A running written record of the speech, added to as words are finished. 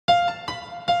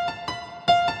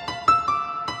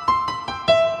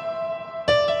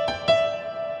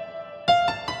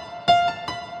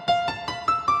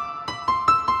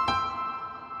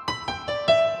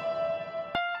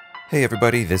Hey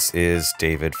everybody, this is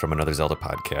David from Another Zelda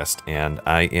Podcast, and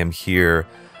I am here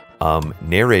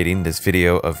narrating this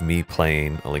video of me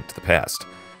playing A Link to the Past,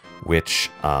 which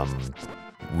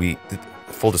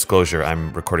full disclosure,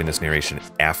 I'm recording this narration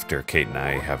after Kate and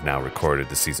I have now recorded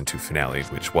the Season 2 finale,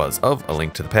 which was of A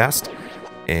Link to the Past,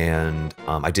 and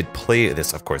I did play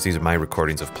this, of course. These are my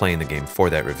recordings of playing the game for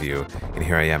that review, and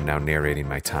here I am now narrating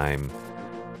my time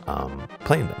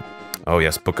playing them. Oh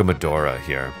yes, Book of Medora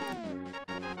here.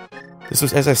 This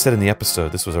was, as I said in the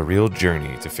episode, this was a real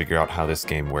journey to figure out how this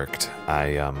game worked.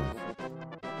 I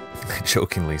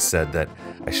jokingly said that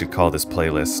I should call this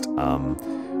playlist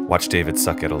Watch David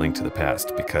Suck at A Link to the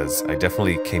Past, because I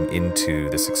definitely came into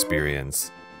this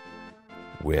experience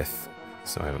with,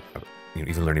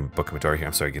 even learning Book of Medora here,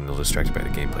 I'm sorry, getting a little distracted by the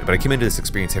gameplay, but I came into this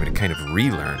experience having to kind of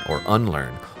relearn or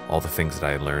unlearn all the things that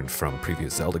I had learned from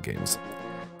previous Zelda games,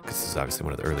 because this is obviously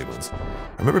one of the early ones.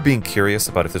 I remember being curious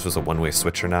about if this was a one-way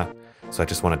switch or not, so I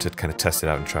just wanted to kind of test it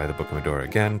out and try the Book of Medora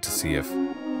again to see if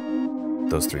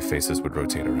those three faces would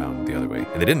rotate around the other way.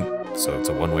 And they didn't, so it's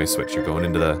a one-way switch. You're going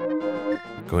into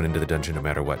the dungeon no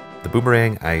matter what. The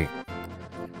boomerang, I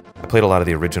played a lot of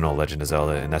the original Legend of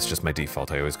Zelda, and that's just my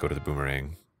default. I always go to the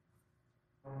boomerang.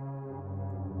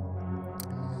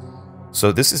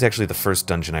 So this is actually the first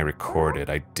dungeon I recorded.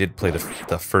 I did play the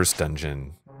first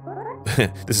dungeon.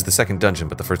 This is the second dungeon,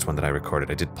 but the first one that I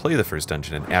recorded. I did play the first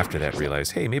dungeon, and after that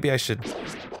realized, hey, maybe I should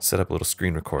set up a little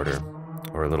screen recorder,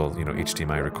 or a little,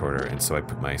 HDMI recorder, and so I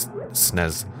put my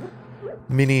SNES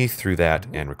Mini through that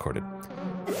and recorded.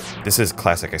 This is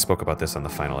classic. I spoke about this on the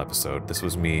final episode. This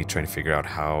was me trying to figure out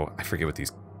how, I forget what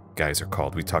these guys are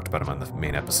called. We talked about them on the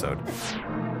main episode.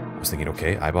 I was thinking,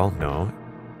 okay, eyeball, no.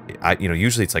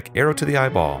 Usually it's like arrow to the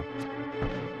eyeball.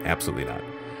 Absolutely not.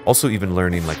 Also, even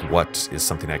learning like what is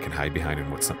something I can hide behind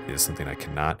and what is something I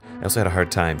cannot. I also had a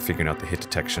hard time figuring out the hit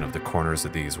detection of the corners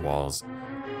of these walls.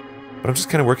 But I'm just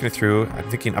kind of working it through. I'm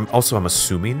thinking, I'm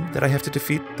assuming that I have to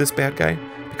defeat this bad guy,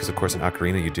 because of course in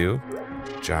Ocarina you do.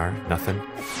 Jar, nothing.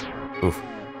 Oof.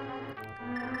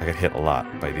 I got hit a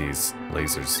lot by these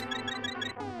lasers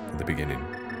in the beginning.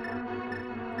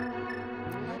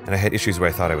 And I had issues where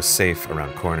I thought I was safe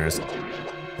around corners.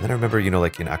 And then I remember,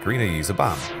 like in Ocarina you use a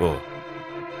bomb. Oh.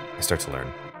 I start to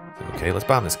learn. Like, okay, let's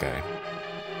bomb this guy.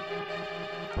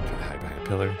 Try to hide behind a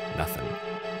pillar. Nothing.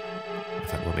 I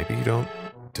thought, well, maybe you don't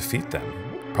defeat them.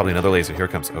 Probably another laser. Here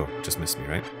it comes. Oh, just missed me,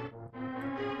 right?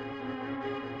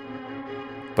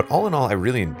 But all in all, I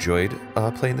really enjoyed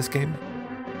playing this game.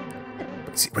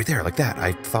 But see, right there, like that,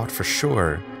 I thought for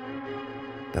sure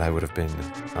that I would have been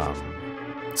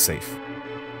safe.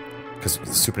 Because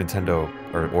Super Nintendo,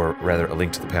 or rather A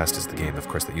Link to the Past is the game, of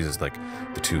course, that uses like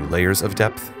the 2 layers of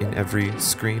depth in every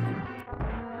screen.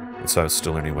 And so I was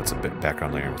still learning what's a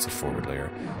background layer and what's a forward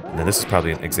layer. And then this is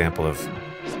probably an example of...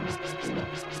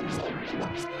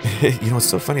 it's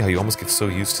so funny how you almost get so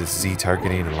used to Z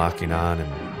targeting and locking on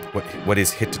and what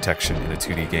is hit detection in a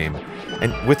 2D game.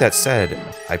 And with that said,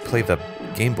 I play the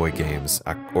Game Boy games,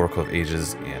 Oracle of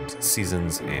Ages and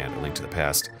Seasons and A Link to the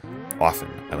Past,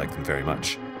 often. I like them very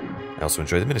much. I also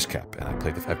enjoy the Minish Cap, and I've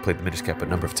played the Minish Cap a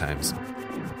number of times.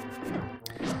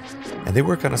 And they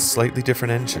work on a slightly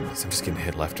different engine. So I'm just getting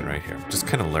hit left and right here. I'm just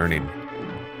kind of learning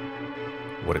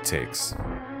what it takes.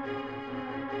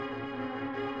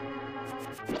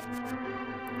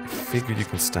 I figured you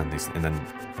can stun these, and then,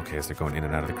 okay, as they're going in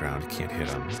and out of the ground, you can't hit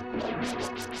them.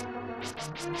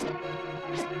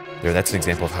 There, that's an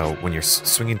example of how when you're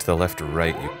swinging to the left or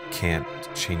right, you can't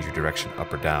change your direction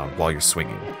up or down while you're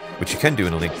swinging, which you can do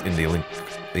in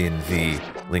the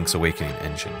Link's Awakening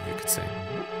engine, you could say.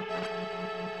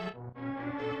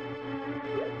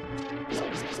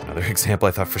 Another example,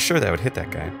 I thought for sure that would hit that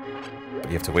guy, but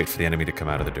you have to wait for the enemy to come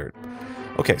out of the dirt.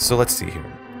 Okay, so let's see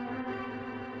here.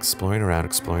 Exploring around.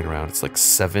 It's like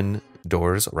 7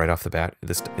 doors right off the bat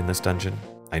in this dungeon.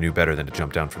 I knew better than to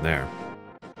jump down from there.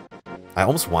 I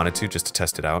almost wanted to, just to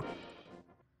test it out.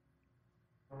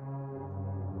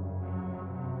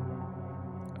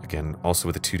 Again, also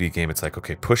with a 2D game, it's like,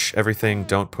 okay, push everything,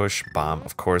 don't push, bomb.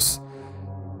 Of course,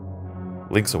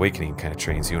 Link's Awakening kind of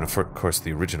trains you, and of course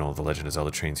the original, The Legend of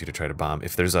Zelda, trains you to try to bomb.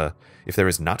 If there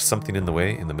is not something in the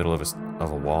way, in the middle of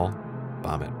a wall,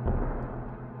 bomb it.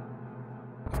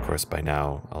 Of course, by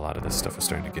now, a lot of this stuff was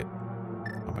starting to get...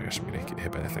 Oh my gosh, I'm gonna get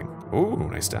hit by that thing. Ooh,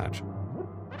 nice dodge.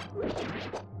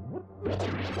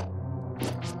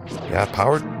 Yeah,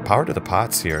 power to the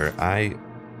pots here. I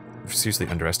seriously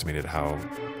underestimated how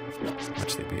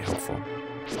much they'd be helpful.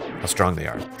 How strong they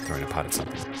are, throwing a pot at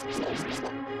something.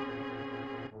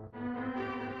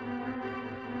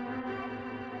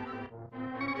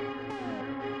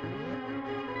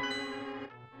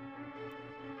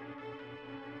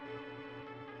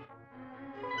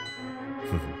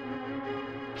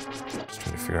 Just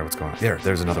trying to figure out what's going on.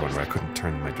 There's another one where I couldn't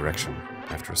turn my direction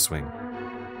after a swing.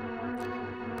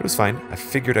 But it was fine. I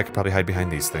figured I could probably hide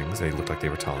behind these things. They looked like they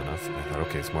were tall enough. And I thought,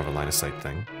 okay, it's more of a line of sight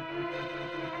thing.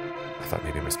 I thought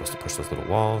maybe am I supposed to push those little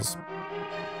walls?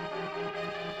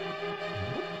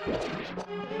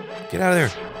 Get out of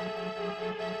there!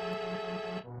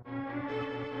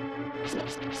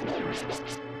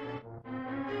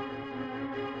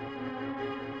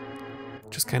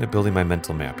 Just kind of building my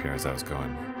mental map here as I was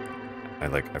going.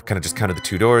 I've kind of just counted the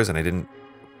 2 doors, and I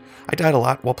died a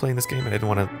lot while playing this game, and I didn't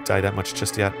want to die that much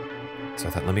just yet. So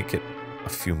I thought, let me get a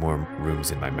few more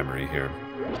rooms in my memory here.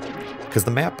 Because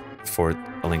the map for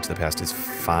A Link to the Past is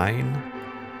fine.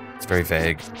 It's very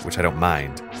vague, which I don't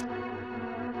mind.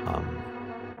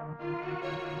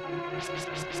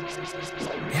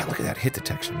 Yeah, look at that hit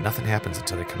detection. Nothing happens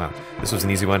until they come out. This was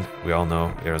an easy one. We all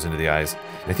know arrows into the eyes.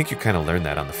 And I think you kind of learned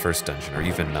that on the first dungeon, or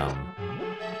even a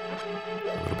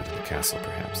little bit in the castle,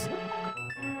 perhaps.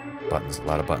 Buttons, a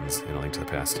lot of buttons in A Link to the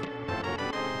Past.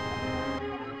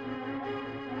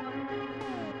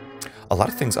 A lot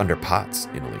of things under pots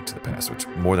in A Link to the Past, which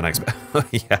more than I expect.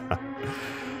 Yeah.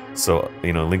 So,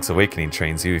 you know, Link's Awakening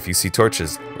trains you. If you see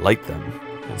torches, light them.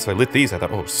 And so I lit these. I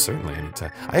thought, oh, certainly I need to...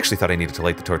 I actually thought I needed to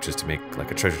light the torches to make,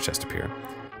 like, a treasure chest appear.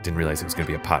 Didn't realize it was going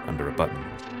to be a pot under a button.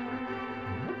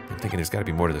 I'm thinking there's got to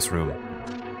be more to this room.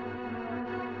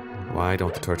 Why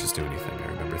don't the torches do anything? I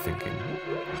remember thinking.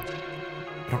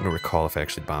 I don't recall if I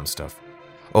actually bombed stuff.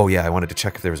 Oh, yeah, I wanted to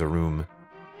check if there was a room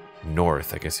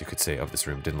north, I guess you could say, of this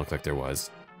room. Didn't look like there was.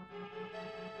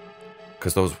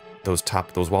 Because those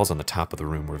walls on the top of the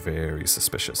room were very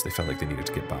suspicious. They felt like they needed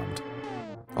to get bombed.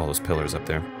 All those pillars up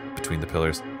there, between the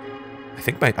pillars.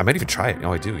 I might even try it.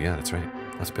 Oh, I do. Yeah, that's right.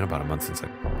 It's been about a month since I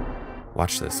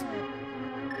watched this.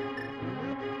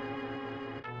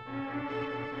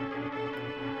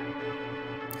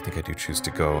 I think I do choose to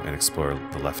go and explore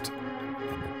the left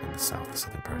and the south, the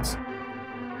southern parts.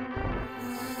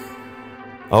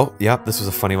 Oh, yeah, this was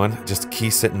a funny one. Just a key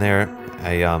sitting there.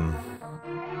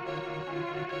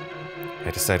 I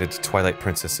decided to Twilight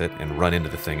Princess it and run into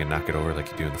the thing and knock it over like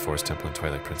you do in the Forest Temple in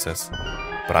Twilight Princess.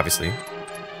 But obviously,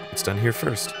 it's done here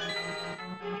first.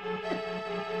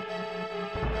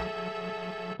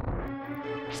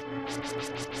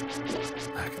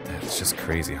 Look at that. It's just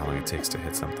crazy how long it takes to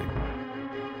hit something.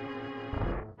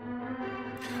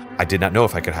 I did not know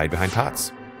if I could hide behind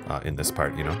pots in this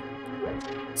part, you know.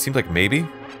 Seemed like maybe.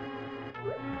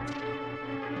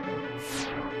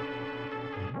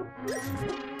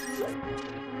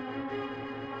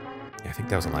 I think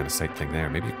that was a line of sight thing there.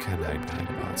 Maybe you can hide behind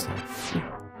the pots.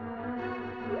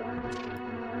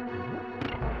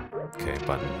 Okay,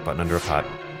 button under a pot.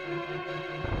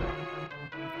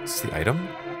 Is this the item?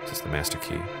 Is this the master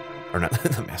key? Or not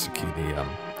the master key,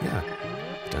 yeah,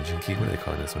 dungeon key. What are they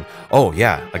calling this one? Oh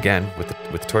yeah, again with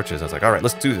the torches. I was like, all right,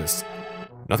 let's do this.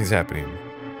 Nothing's happening.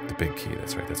 The big key.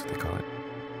 That's right. That's what they call it.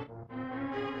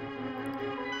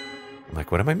 I'm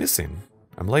like, what am I missing?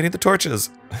 I'm lighting the torches.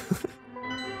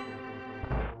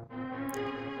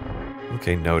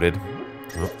 Okay, noted.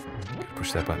 Oh, gotta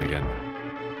push that button again.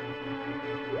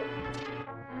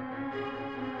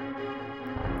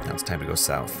 Now it's time to go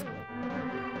south.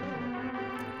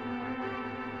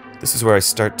 This is where I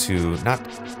start to not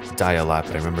die a lot,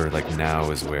 but I remember like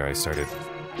now is where I started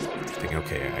thinking,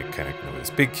 okay, I kind of know where this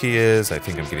big key is. I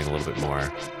think I'm getting a little bit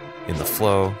more in the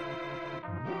flow.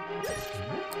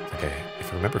 Okay,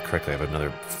 if I remember correctly, I have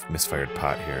another misfired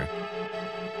pot here.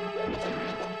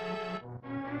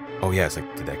 Oh yeah, it's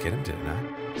like, did that get him? Did it not?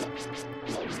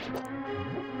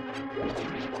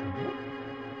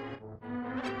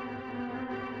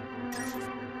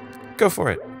 Go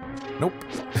for it. Nope.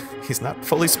 He's not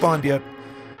fully spawned yet.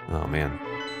 Oh man.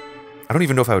 I don't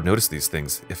even know if I would notice these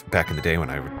things if back in the day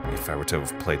if I were to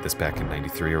have played this back in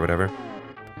 '93 or whatever.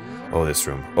 Oh, this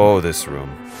room. Oh, this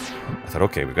room. I thought,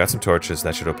 okay, we've got some torches.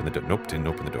 That should open the door. Nope, didn't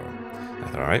open the door. I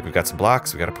thought, all right, we've got some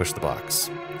blocks. We got to push the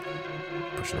blocks.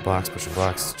 Pushing the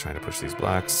blocks, trying to push these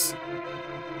blocks.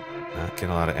 Not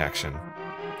getting a lot of action.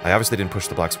 I obviously didn't push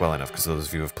the blocks well enough, because those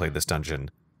of you who have played this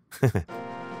dungeon know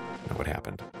what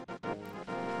happened.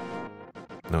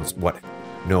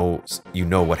 You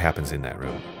know what happens in that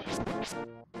room.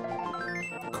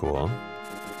 Cool.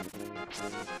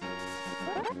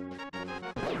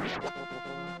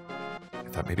 I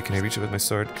thought maybe can I reach it with my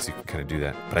sword? Because you can kind of do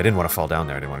that. But I didn't want to fall down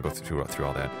there. I didn't want to go through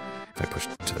all that if I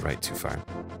pushed to the right too far.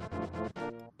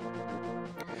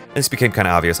 This became kind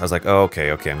of obvious. I was like, oh,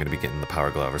 okay, I'm going to be getting the power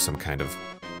glove or some kind of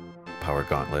power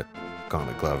gauntlet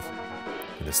glove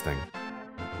in this thing.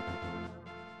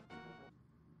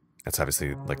 That's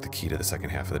obviously like the key to the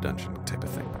second half of the dungeon type of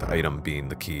thing. The item being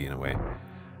the key in a way.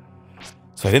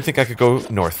 So I didn't think I could go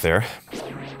north there,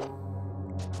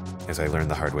 as I learned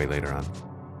the hard way later on.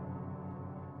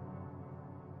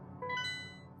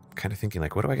 Kind of thinking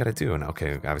like, what do I gotta do? And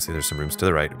okay, obviously there's some rooms to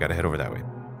the right. We gotta head over that way.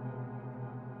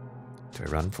 Do I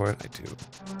run for it? I do.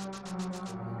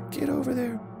 Get over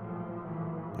there.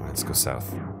 Alright, let's go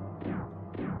south.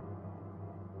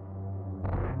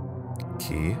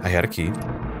 Key. I had a key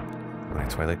when I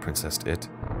Twilight Princessed it.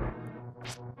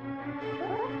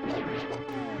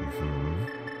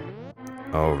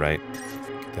 Oh, right.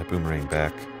 Get that boomerang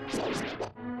back.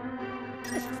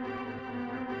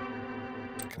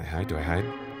 Can I hide? Do I hide?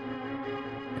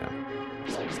 Yeah.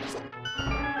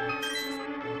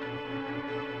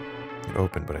 It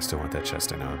opened, but I still want that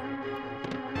chest, I know.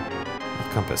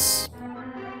 Compass.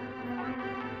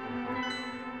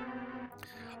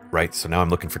 Right, so now I'm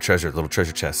looking for treasure, little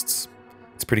treasure chests.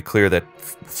 It's pretty clear that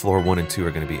floor 1 and 2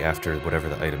 are going to be after whatever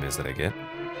the item is that I get.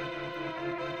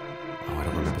 Oh, I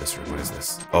don't remember this room. What is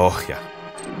this? Oh, yeah.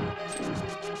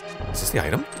 Is this the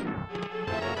item?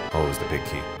 Oh, it was the big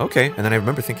key. Okay, and then I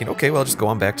remember thinking, okay, well, I'll just go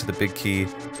on back to the big key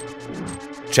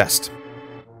chest.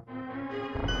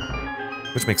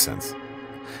 Which makes sense.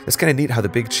 It's kind of neat how the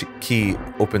big key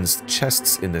opens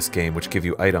chests in this game, which give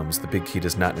you items. The big key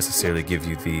does not necessarily give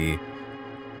you the,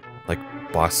 like,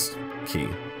 boss key.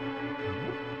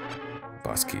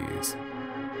 Boss keys.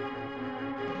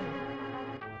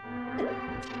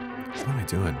 What am I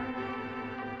doing?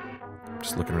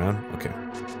 Just looking around? Okay.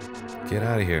 Get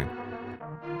out of here.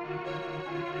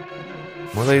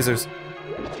 More lasers.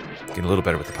 Getting a little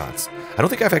better with the pots. I don't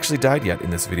think I've actually died yet in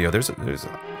this video.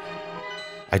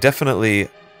 I definitely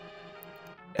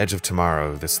Edge of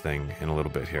Tomorrow this thing in a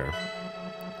little bit here.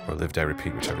 Or Live, Die,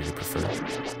 Repeat, whichever you prefer.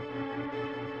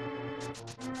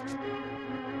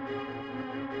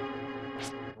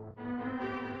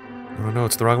 Oh no,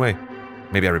 it's the wrong way.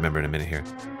 Maybe I remember in a minute here.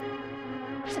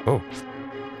 Oh.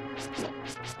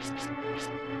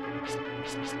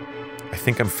 I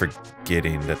think I'm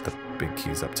forgetting that the big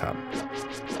key's up top.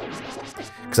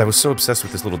 Because I was so obsessed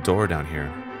with this little door down here.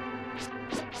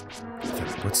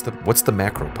 What's the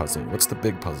macro puzzle? What's the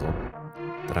big puzzle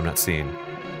that I'm not seeing?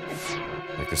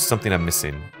 Like, there's something I'm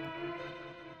missing.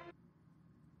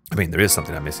 I mean, there is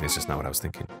something I'm missing. It's just not what I was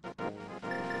thinking.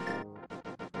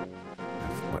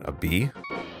 What, a bee?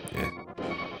 Yeah.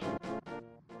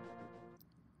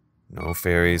 No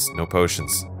fairies, no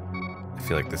potions. I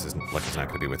feel like this isn't. Lucky's not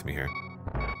going to be with me here.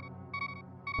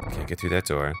 Can't get through that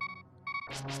door.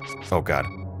 Oh God,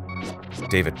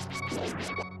 David.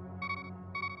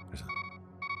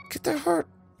 Get that heart.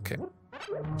 Okay.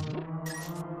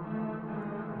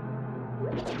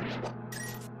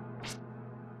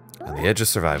 On the edge of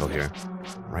survival here.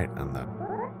 Right on the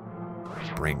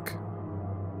brink.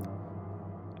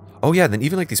 Oh yeah, and then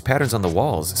even like these patterns on the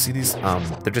walls. See these,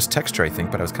 they're just texture, I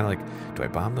think, but I was kind of like, do I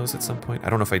bomb those at some point? I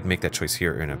don't know if I'd make that choice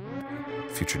here or in a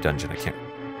future dungeon. I can't.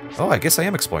 Oh, I guess I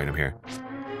am exploring them here.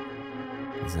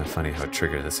 Isn't that funny how it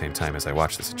triggered at the same time as I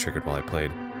watched this? It triggered while I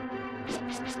played.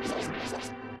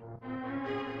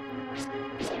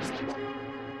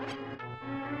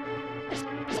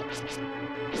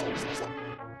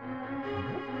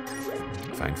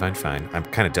 Fine, fine, fine. I'm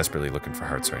kind of desperately looking for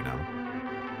hearts right now.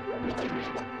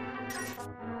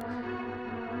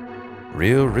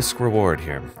 Real risk-reward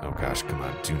here. Oh gosh, come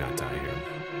on. Do not die here.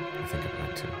 I think I'm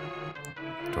going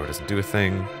to. Door doesn't do a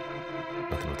thing.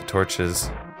 Nothing with the torches.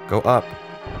 Go up.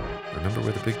 Remember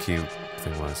where the big key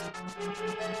thing was.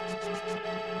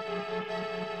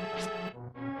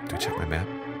 Do I check my map?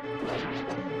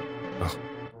 Oh.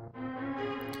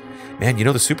 Man, you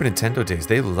know the Super Nintendo days,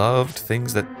 they loved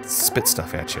things that spit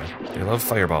stuff at you. They love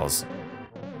fireballs.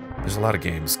 There's a lot of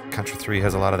games. Contra 3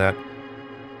 has a lot of that.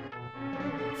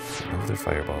 They love their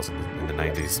fireballs in the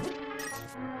 90s.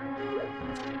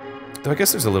 Though I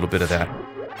guess there's a little bit of that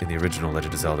in the original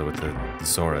Legend of Zelda with the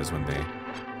Zoras when they...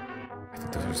 I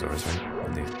think those are Zoras, right?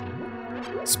 When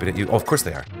they spit at you. Oh, of course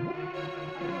they are.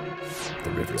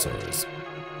 The River Zoras.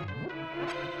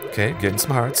 Okay, getting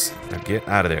some hearts. Now get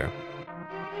out of there.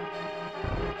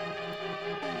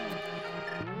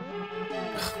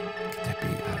 Get that bee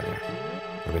out of there.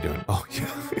 What am I doing? Oh,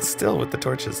 yeah, it's still with the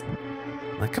torches.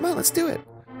 I'm like, come on, let's do it.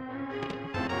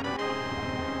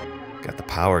 Got the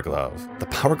power glove. The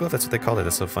power glove? That's what they call it.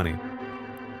 That's so funny.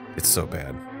 It's so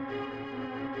bad.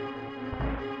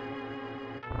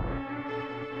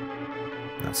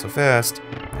 Not so fast.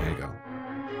 There you go.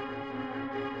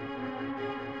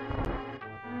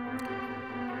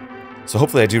 So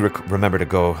hopefully I do remember to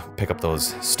go pick up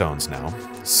those stones now.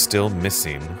 Still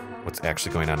missing what's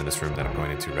actually going on in this room that I'm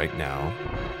going into right now.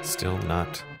 Still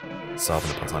not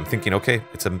solving the puzzle. I'm thinking, okay,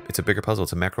 it's a bigger puzzle.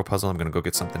 It's a macro puzzle. I'm going to go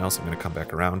get something else. I'm going to come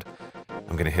back around.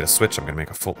 I'm going to hit a switch. I'm going to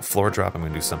make a full floor drop. I'm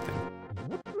going to do something.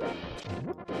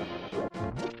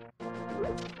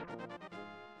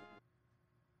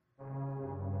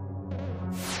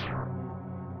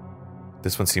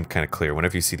 This one seemed kind of clear.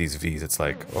 Whenever you see these V's, it's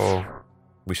like, oh,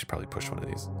 we should probably push one of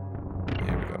these.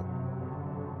 There we go.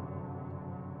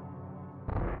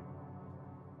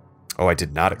 Oh, I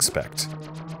did not expect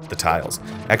the tiles.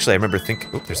 Actually, I remember thinking...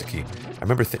 Oh, there's a key. I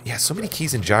remember yeah, so many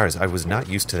keys in jars. I was not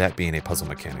used to that being a puzzle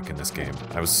mechanic in this game.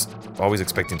 I was always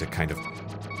expecting to kind of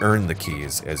earn the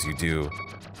keys as you do,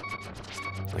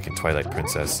 like in Twilight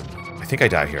Princess. I think I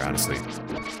die here, honestly.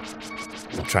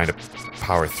 I'm trying to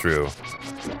power through.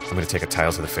 I'm going to take a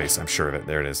tile to the face. I'm sure of it.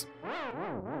 There it is.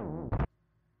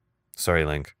 Sorry,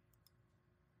 Link.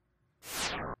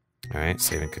 Alright,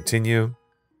 save and continue.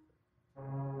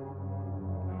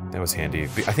 That was handy.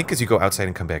 I think as you go outside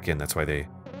and come back in, that's why they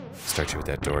start you with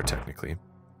that door, technically.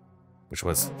 Which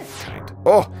was kind.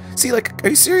 Oh! See, like, are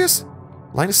you serious?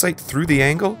 Line of sight through the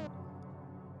angle?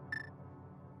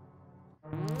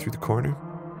 Through the corner?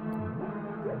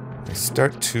 I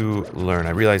start to learn.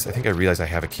 I think I realize I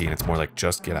have a key, and it's more like,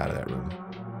 just get out of that room.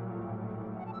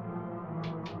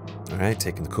 Alright,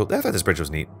 taking the cool... I thought this bridge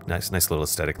was neat. Nice little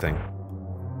aesthetic thing.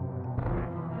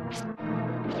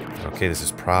 Okay, this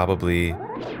is probably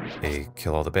a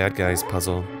kill all the bad guys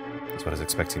puzzle. That's what I was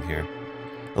expecting here.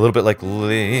 A little bit like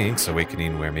Link's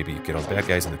Awakening, where maybe you get all the bad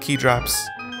guys and the key drops,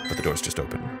 but the door's just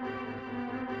open.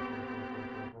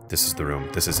 This is the room.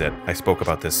 This is it. I spoke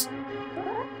about this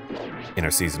in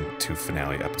our Season 2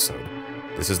 finale episode.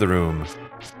 This is the room.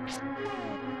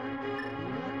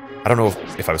 I don't know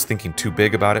if I was thinking too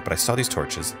big about it, but I saw these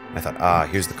torches, and I thought, ah,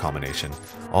 here's the culmination.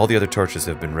 All the other torches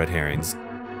have been red herrings.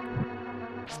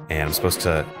 And I'm supposed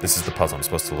to... This is the puzzle. I'm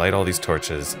supposed to light all these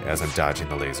torches as I'm dodging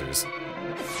the lasers.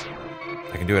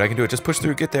 I can do it. I can do it. Just push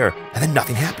through. Get there. And then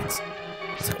nothing happens.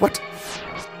 I was like, what?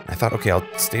 I thought, okay, I'll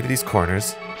stay to these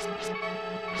corners.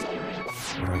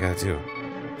 What do I gotta do?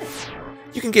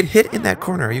 You can get hit in that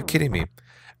corner. Are you kidding me?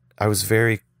 I was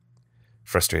very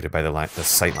frustrated by the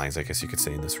sight lines, I guess you could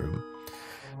say, in this room.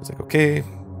 I was like, okay.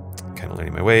 Kind of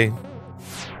learning my way.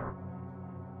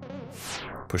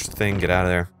 Push the thing. Get out of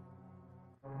there.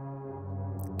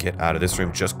 Get out of this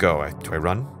room. Just go. Do I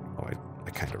run? Oh,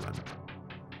 I kind of run.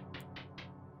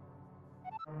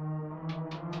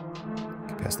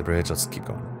 Get past the bridge. Let's keep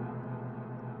going.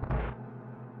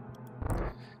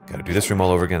 Gotta do this room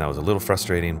all over again. That was a little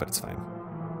frustrating, but it's fine.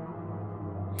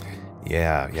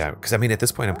 Yeah. Because, I mean, at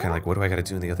this point, I'm kind of like, what do I gotta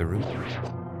do in the other room?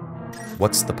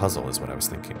 What's the puzzle is what I was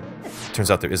thinking.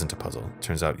 Turns out there isn't a puzzle.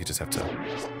 Turns out you just have to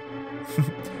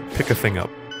pick a thing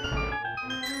up.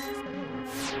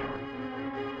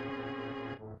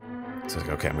 So I was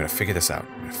like, okay, I'm going to figure this out.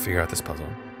 I'm going to figure out this puzzle.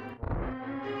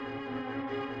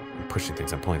 I'm pushing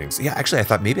things, I'm pulling things. Yeah, actually, I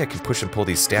thought maybe I can push and pull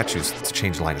these statues to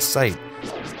change line of sight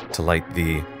to light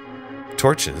the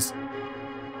torches.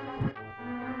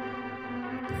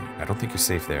 I don't think you're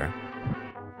safe there.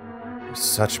 You're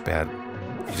such bad...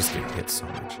 You just get hit so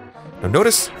much. Now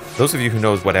notice, those of you who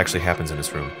knows what actually happens in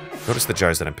this room, notice the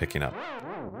jars that I'm picking up.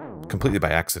 Completely by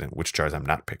accident, which jars I'm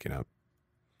not picking up.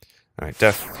 Alright,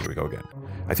 death. Here we go again.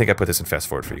 I think I put this in fast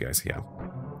forward for you guys. Yeah.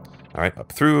 Alright,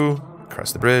 up through.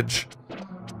 Across the bridge.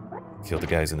 Kill the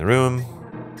guys in the room.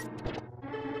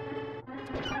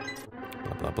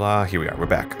 Blah, blah, blah. Here we are. We're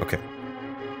back. Okay.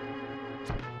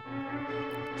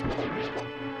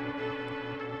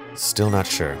 Still not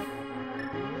sure.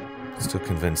 Still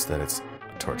convinced that it's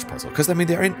a torch puzzle. Because, I mean,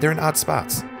 they're in odd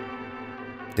spots.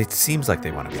 It seems like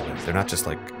they want to be lit. They're not just,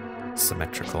 like,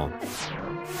 symmetrical.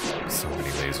 So many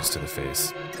lasers to the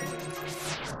face.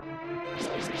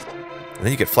 And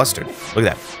then you get flustered. Look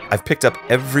at that. I've picked up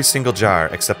every single jar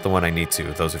except the one I need to,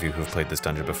 those of you who've played this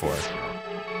dungeon before.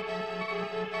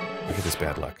 Look at this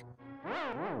bad luck.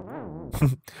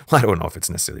 Well, I don't know if it's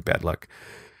necessarily bad luck.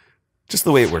 Just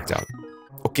the way it worked out.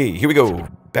 Okay, here we go.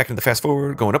 Back into the fast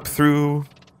forward, going up through,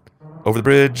 over the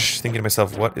bridge, thinking to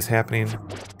myself, what is happening?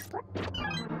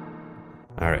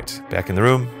 Alright, back in the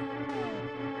room.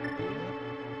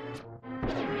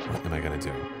 What am I gonna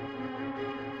do?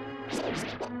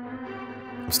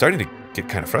 I'm starting to get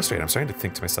kind of frustrated. I'm starting to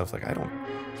think to myself, like,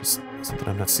 there's something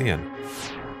I'm not seeing.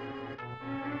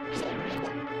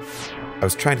 I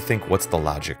was trying to think, what's the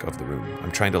logic of the room?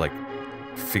 I'm trying to, like,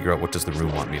 figure out what does the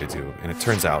room want me to do. And it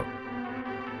turns out,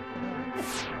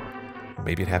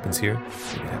 maybe it happens here,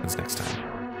 maybe it happens next time.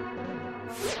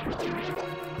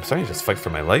 I'm starting to just fight for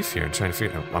my life here and trying to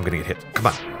figure out, I'm gonna get hit. Come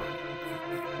on.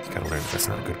 You gotta learn that's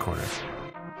not a good corner.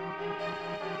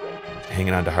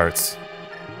 Hanging on to hearts.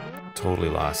 Totally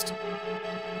lost.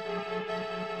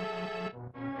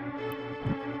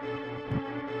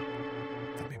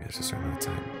 Maybe there's a certain amount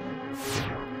of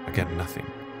time. Again, nothing.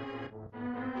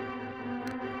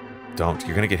 Don't.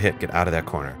 You're going to get hit. Get out of that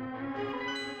corner.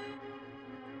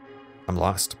 I'm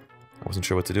lost. I wasn't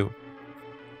sure what to do.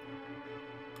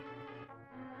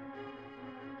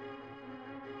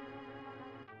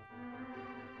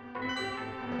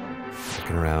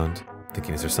 Looking around,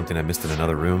 thinking, is there something I missed in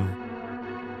another room?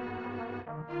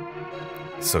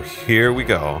 So here we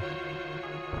go.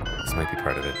 This might be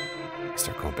part of it. I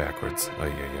start going backwards. Ay,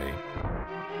 ay, ay.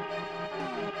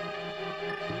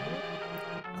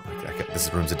 I'm like,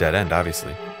 this room's a dead end,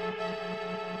 obviously.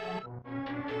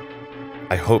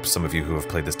 I hope some of you who have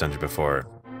played this dungeon before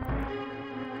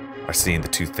are seeing the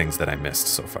two things that I missed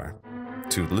so far.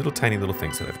 Two little tiny little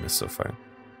things that I've missed so far.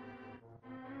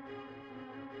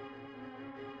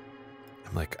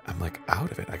 I'm like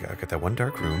out of it. I got that one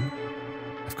dark room.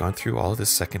 I've gone through all of this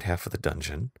second half of the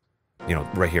dungeon. You know,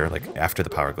 right here, like after the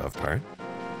power glove part.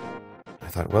 I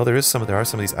thought, well, there are some of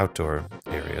these outdoor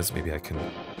areas. Maybe I can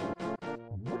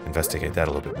investigate that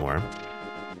a little bit more.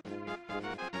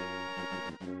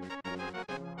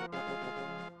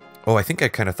 Oh, I think I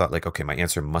kind of thought, like, okay, my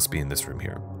answer must be in this room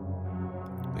here.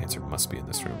 My answer must be in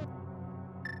this room.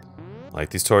 Light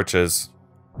these torches.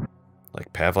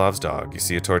 Like Pavlov's dog. You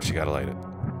see a torch, you gotta light it.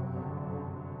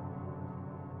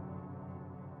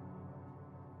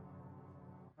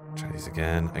 Try these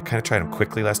again. I kind of tried them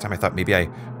quickly last time. I thought maybe I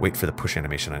wait for the push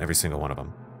animation on every single one of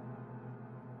them.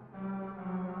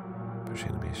 Push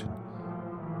animation.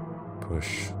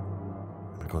 Push.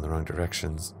 Am I going the wrong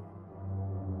directions?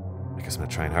 I guess I'm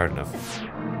not trying hard enough.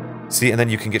 See, and then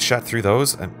you can get shot through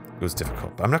those. It was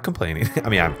difficult. But I'm not complaining. I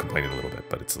mean, I'm complaining a little bit,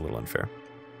 but it's a little unfair.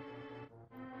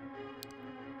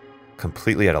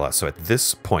 Completely at a loss. So at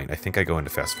this point, I think I go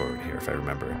into fast forward here, if I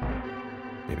remember.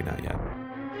 Maybe not yet.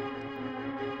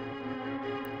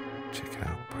 Check it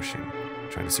out. Pushing.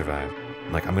 Trying to survive.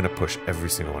 I'm like, I'm going to push every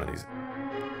single one of these.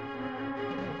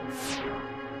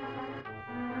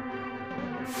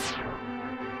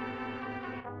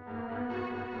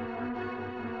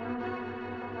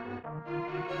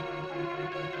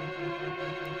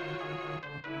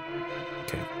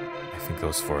 Okay. I think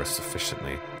those four are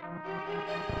sufficiently.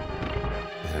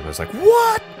 And I was like,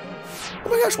 what? Oh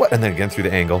my gosh, what? And then again through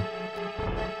the angle.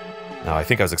 Now, I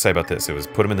think I was excited about this. It was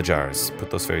put them in the jars.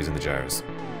 Put those fairies in the jars.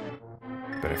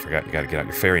 But I forgot you gotta get out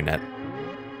your fairy net.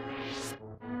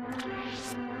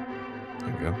 There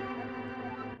you go.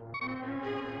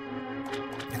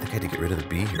 I think I had to get rid of the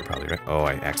bee here probably, right? Oh,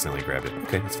 I accidentally grabbed it.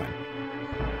 Okay, that's fine.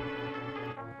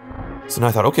 So now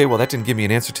I thought, okay, well that didn't give me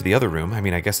an answer to the other room. I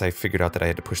mean, I guess I figured out that I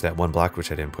had to push that one block,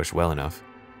 which I didn't push well enough.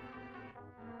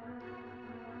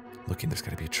 Looking, there's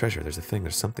gotta be a treasure. There's a thing,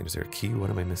 there's something. Is there a key?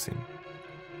 What am I missing?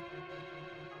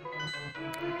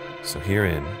 So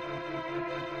herein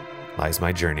lies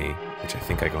my journey, which I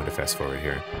think I go into fast forward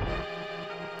here.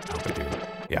 I hope I do.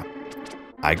 Yeah.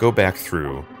 I go back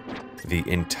through the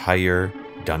entire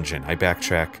dungeon. I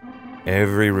backtrack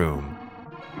every room,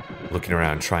 looking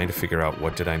around, trying to figure out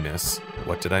what did I miss?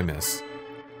 What did I miss?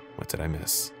 What did I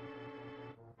miss?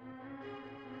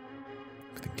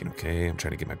 I'm thinking, okay, I'm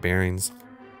trying to get my bearings.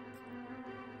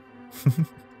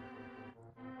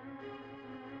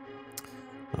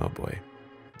 Oh boy.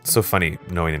 It's so funny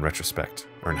knowing in retrospect,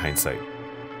 or in hindsight.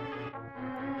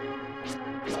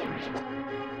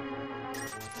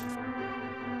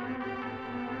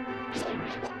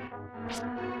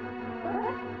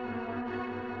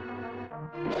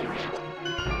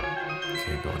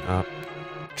 Okay, going up.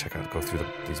 Check out, go through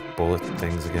these bullet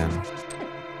things again.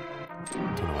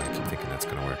 Don't know why I keep thinking that's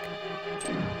gonna work.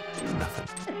 Nothing.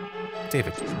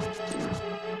 David.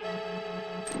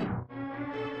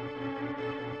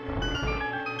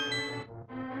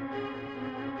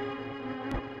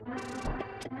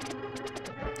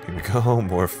 Here we go,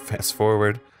 more fast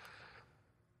forward.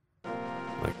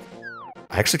 Like,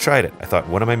 I actually tried it. I thought,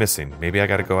 what am I missing? Maybe I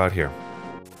gotta go out here.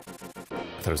 I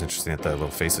thought it was interesting that the little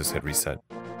faces had reset.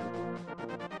 I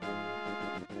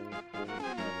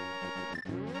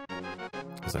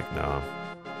was like, no.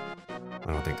 I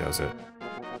don't think that was it.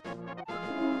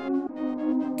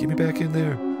 Get me back in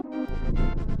there.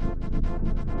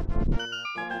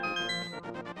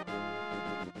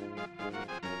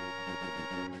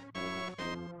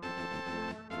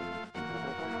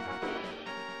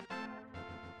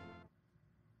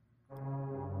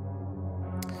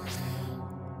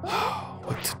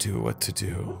 What to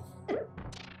do.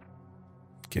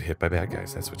 Get hit by bad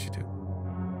guys, that's what you do.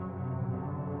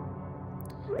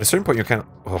 At a certain point, you're kind of...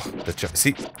 Oh,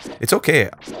 see, it's okay.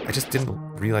 I just didn't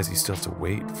realize you still have to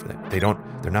wait for that.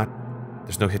 They're not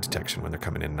There's no hit detection when they're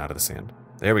coming in and out of the sand.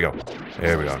 There we go.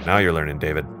 There we go. Now you're learning,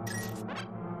 David.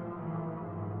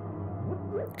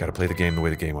 Gotta play the game the way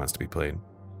the game wants to be played.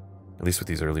 At least with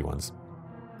these early ones.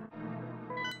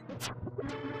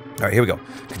 Alright, here we go.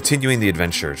 Continuing the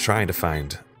adventure, trying to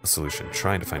find a solution,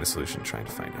 trying to find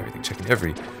everything, checking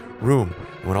every room.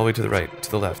 I went all the way to the right, to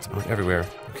the left, I went everywhere.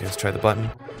 Okay, let's try the button.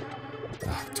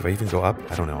 Do I even go up?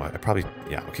 I don't know. I probably...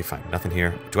 Yeah, okay, fine. Nothing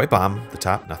here. Do I bomb the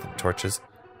top? Nothing. Torches.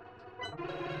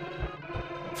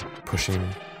 Pushing. I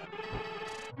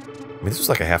mean, this was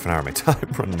like a half an hour of my time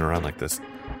running around like this.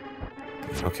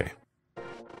 Okay.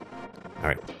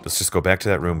 Alright, let's just go back to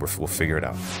that room. We'll figure it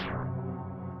out.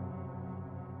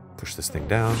 Push this thing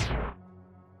down.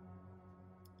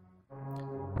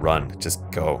 Run. Just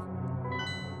go.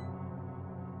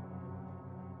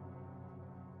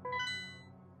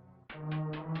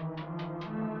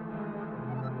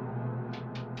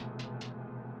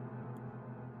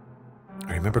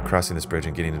 I remember crossing this bridge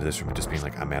and getting into this room and just being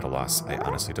like, I'm at a loss. I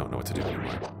honestly don't know what to do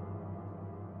anymore.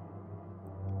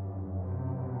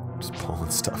 Just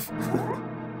pulling stuff.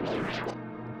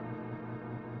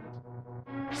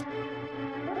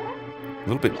 A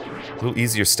little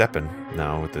easier stepping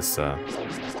now with this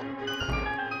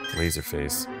laser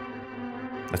face.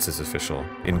 That's his official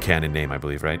in-canon name, I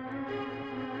believe, right?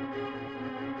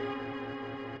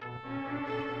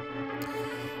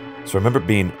 So I remember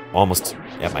being almost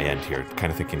at my end here,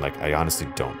 kind of thinking like, I honestly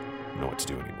don't know what to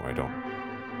do anymore. I don't.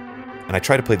 And I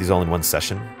try to play these all in one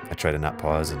session. I try to not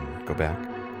pause and go back.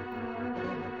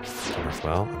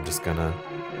 Well, I'm just gonna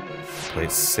play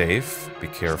it safe, be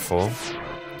careful.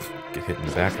 Get hit in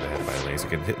the back of the head by a laser.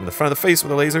 Get hit in the front of the face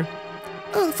with a laser.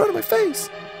 Oh, the front of my face!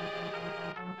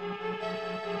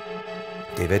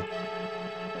 David.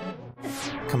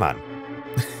 Come on.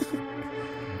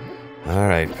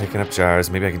 Alright, picking up jars.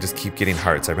 Maybe I can just keep getting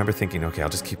hearts. I remember thinking, okay, I'll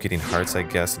just keep getting hearts, I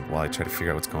guess, while I try to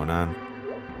figure out what's going on.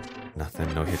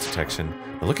 Nothing, no hit detection.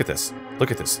 Now look at this.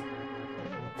 Look at this.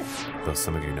 Though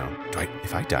some of you know.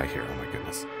 If I die here, oh my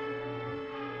goodness.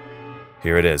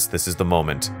 Here it is. This is the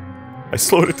moment. I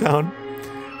slowed it down.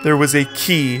 There was a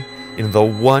key in the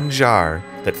one jar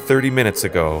that 30 minutes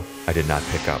ago I did not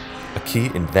pick up. A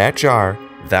key in that jar.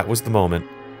 That was the moment.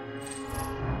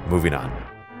 Moving on.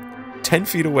 10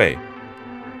 feet away.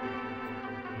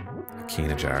 A key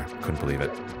in a jar. Couldn't believe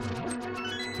it.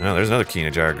 Oh, there's another key in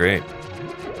a jar. Great.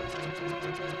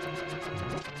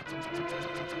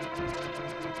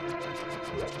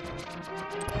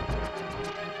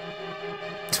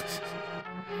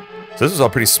 So this was all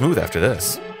pretty smooth after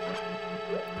this.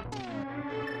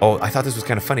 Oh, I thought this was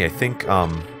kind of funny. I think,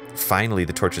 finally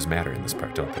the torches matter in this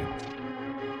part, don't they?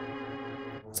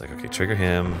 It's like, okay, trigger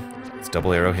him. Let's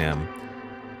double arrow him.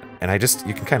 And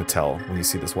you can kind of tell when you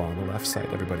see this wall on the left side.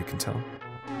 Everybody can tell.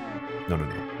 No.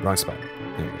 Wrong spot.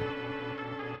 There you go.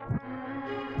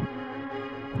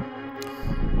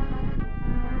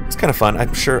 It's kind of fun.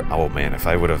 I'm sure, oh man, if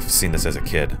I would have seen this as a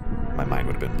kid, my mind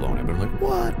would have been blown. I'd been like,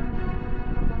 what?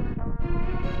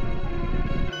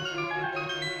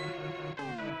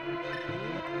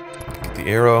 The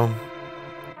arrow,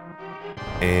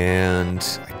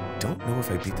 and I don't know if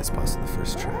I beat this boss in the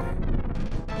first try.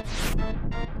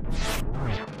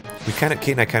 Kate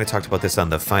and I kind of talked about this on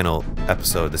the final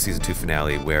episode, the season 2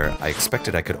 finale, where I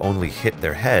expected I could only hit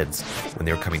their heads when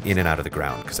they were coming in and out of the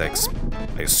ground, because I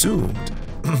assumed,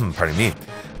 pardon me,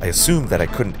 I assumed that I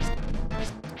couldn't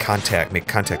make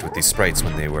contact with these sprites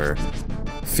when they were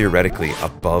theoretically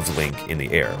above Link in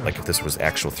the air, like if this was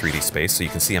actual 3D space. So you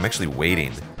can see I'm actually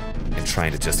waiting and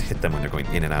trying to just hit them when they're going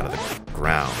in and out of the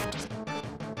ground.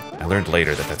 I learned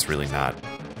later that that's really not...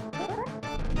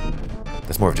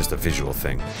 That's more of just a visual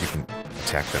thing. You can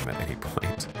attack them at any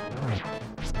point.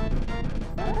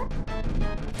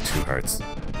 2 hearts.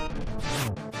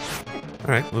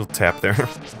 Alright, little tap there.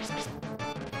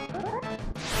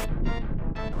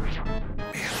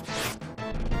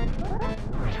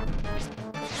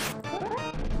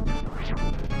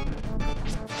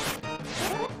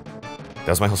 That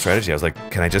was my whole strategy. I was like,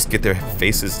 can I just get their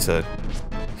faces to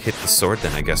hit the sword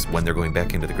then, I guess, when they're going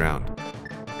back into the ground?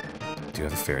 Do you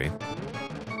have a fairy?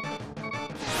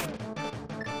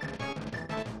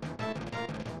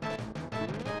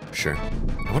 Sure.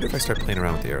 I wonder if I start playing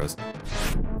around with the arrows.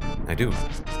 I do.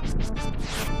 Have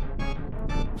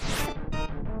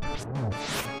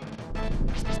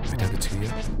I done the 2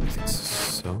 yet? I think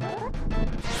so.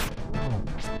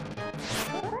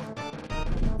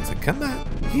 It's like, come on.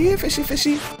 Here, fishy,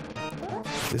 fishy.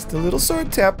 Just a little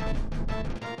sword tap.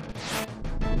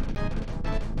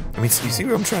 I mean, you see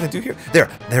what I'm trying to do here? There.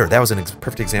 That was a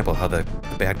perfect example of how the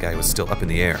bad guy was still up in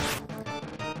the air.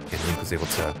 And Link was able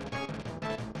to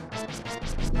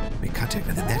contact,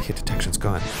 and then that hit detection's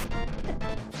gone.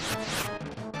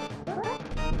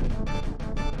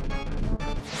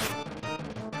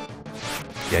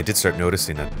 Yeah, I did start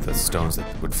noticing that the stones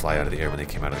that would fly out of the air when they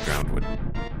came out of the ground would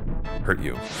hurt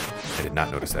you. I did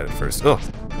not notice that at first. Oh!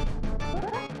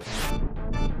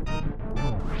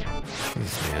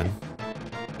 Jeez, man.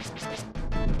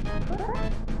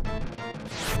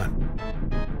 Come on.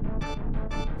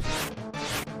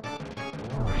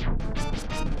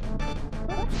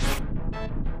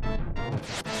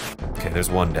 Okay, there's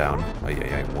one down. Oh,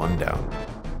 yeah, one down.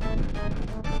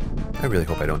 I really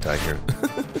hope I don't die here.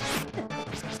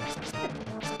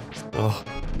 Oh,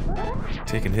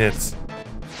 taking hits.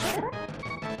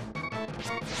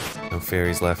 No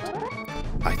fairies left.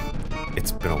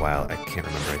 It's been a while. I can't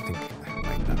remember. I think I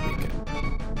might not make it.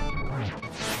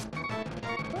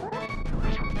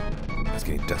 I was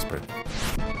getting desperate.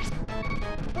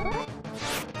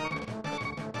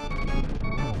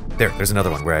 There's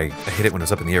another one where I hit it when it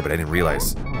was up in the air, but I didn't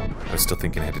realize. I was still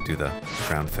thinking I had to do the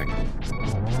ground thing.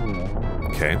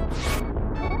 Okay.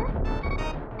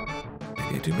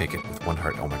 Maybe I do make it with one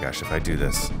heart. Oh my gosh, if I do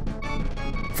this.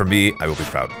 For me, I will be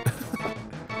proud.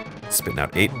 Spitting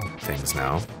out 8 things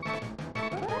now.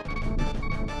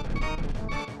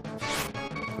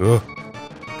 Ugh.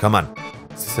 Come on.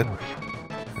 Is this it?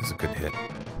 This is a good hit.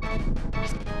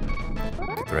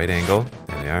 Get the right angle.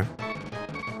 There they are.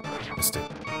 Missed it.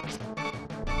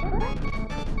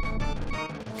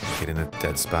 Get in a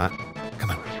dead spot.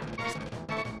 Come on.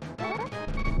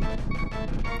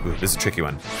 Ooh, this is a tricky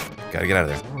one. Gotta get out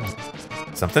of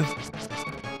there. Something?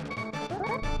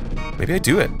 Maybe I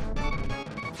do it.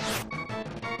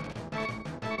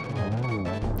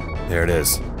 There it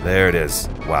is. There it is.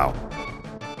 Wow.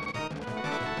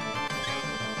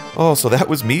 Oh, so that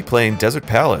was me playing Desert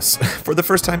Palace for the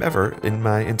first time ever in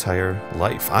my entire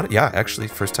life. Yeah, actually,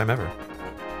 first time ever.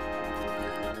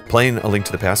 Playing A Link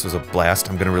to the Past was a blast.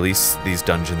 I'm going to release these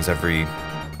dungeons every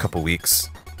couple weeks.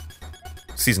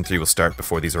 Season 3 will start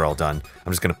before these are all done.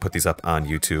 I'm just going to put these up on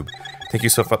YouTube. Thank you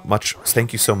so much.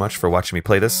 Thank you so much for watching me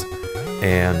play this.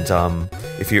 And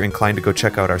if you're inclined to go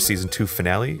check out our Season 2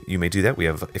 finale, you may do that. We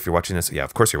have, if you're watching this, yeah,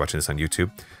 of course you're watching this on YouTube.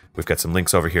 We've got some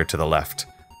links over here to the left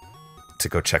to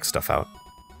go check stuff out.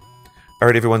 All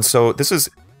right, everyone. So this is,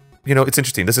 you know, it's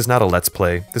interesting. This is not a Let's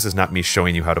Play. This is not me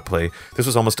showing you how to play. This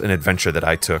was almost an adventure that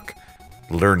I took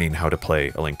learning how to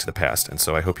play A Link to the Past. And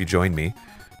so I hope you join me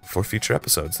for future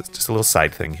episodes. It's just a little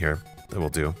side thing here that we'll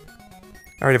do.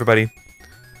 All right, everybody.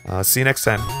 See you next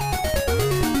time.